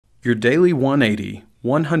Your Daily 180,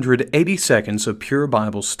 180 seconds of pure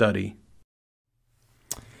Bible study.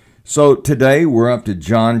 So today we're up to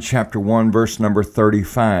John chapter 1, verse number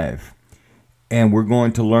 35. And we're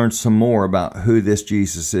going to learn some more about who this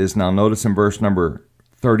Jesus is. Now notice in verse number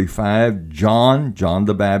 35, John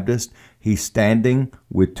the Baptist, he's standing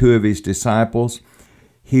with two of his disciples.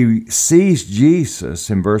 He sees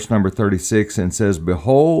Jesus in verse number 36 and says,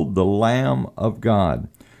 "Behold the Lamb of God."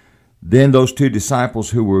 Then those two disciples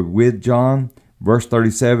who were with John, verse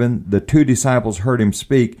 37, the two disciples heard him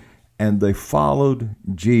speak, and they followed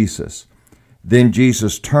Jesus. Then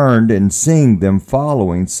Jesus turned and seeing them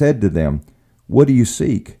following, said to them, "What do you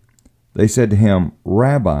seek?" They said to him,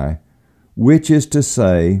 "Rabbi," which is to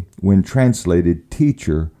say, when translated,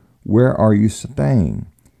 "Teacher, where are you staying?"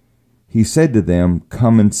 He said to them,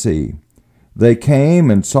 "Come and see." They came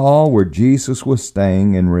and saw where Jesus was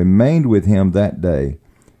staying and remained with him that day.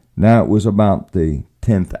 Now it was about the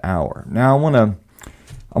 10th hour. Now I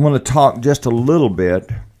want to talk just a little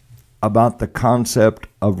bit about the concept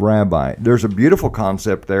of rabbi. There's a beautiful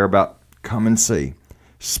concept there about come and see.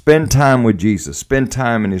 Spend time with Jesus. Spend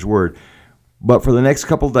time in his word. But for the next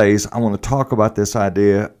couple of days, I want to talk about this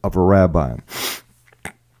idea of a rabbi.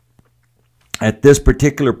 At this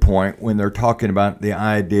particular point, when they're talking about the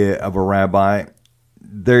idea of a rabbi,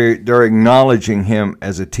 they're acknowledging him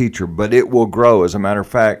as a teacher, but it will grow. As a matter of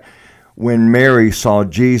fact, when Mary saw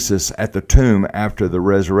Jesus at the tomb after the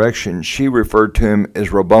resurrection, she referred to him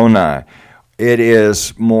as Rabboni. It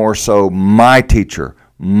is more so my teacher,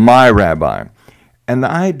 my rabbi. And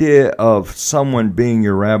the idea of someone being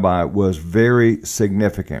your rabbi was very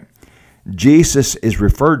significant. Jesus is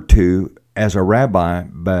referred to as a rabbi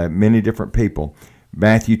by many different people.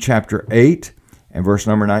 Matthew chapter 8 and verse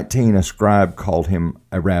number 19, a scribe called him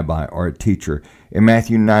a rabbi or a teacher. In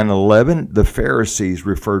Matthew 9:11, the Pharisees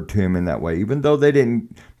referred to him in that way, even though they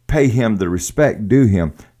didn't pay him the respect due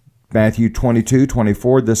him. Matthew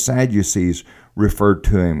 22:24, the Sadducees referred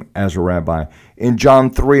to him as a rabbi. In John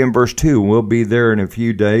 3 and verse 2, we'll be there in a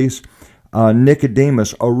few days,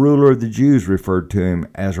 Nicodemus, a ruler of the Jews, referred to him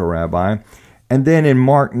as a rabbi. And then in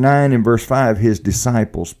Mark 9 and verse 5, his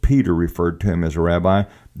disciples, Peter, referred to him as a rabbi.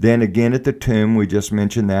 Then again at the tomb, we just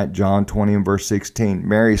mentioned that, John 20 and verse 16,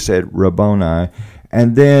 Mary said Rabboni.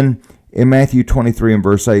 And then in Matthew 23 and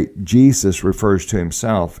verse 8, Jesus refers to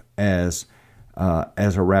himself as a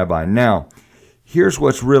rabbi. Now, here's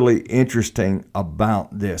what's really interesting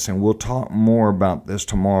about this, and we'll talk more about this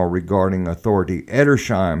tomorrow regarding authority.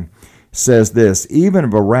 Edersheim says this: even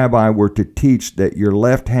if a rabbi were to teach that your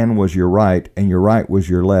left hand was your right and your right was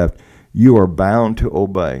your left, you are bound to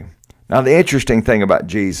obey. Now, the interesting thing about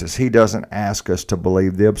Jesus, he doesn't ask us to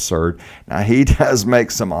believe the absurd. Now, he does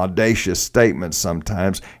make some audacious statements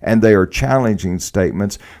sometimes, and they are challenging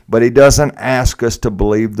statements, but he doesn't ask us to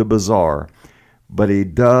believe the bizarre. But he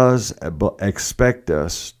does expect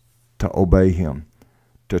us to obey him,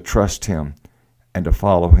 to trust him, and to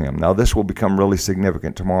follow him. Now, this will become really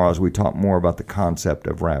significant tomorrow as we talk more about the concept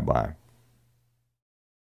of rabbi.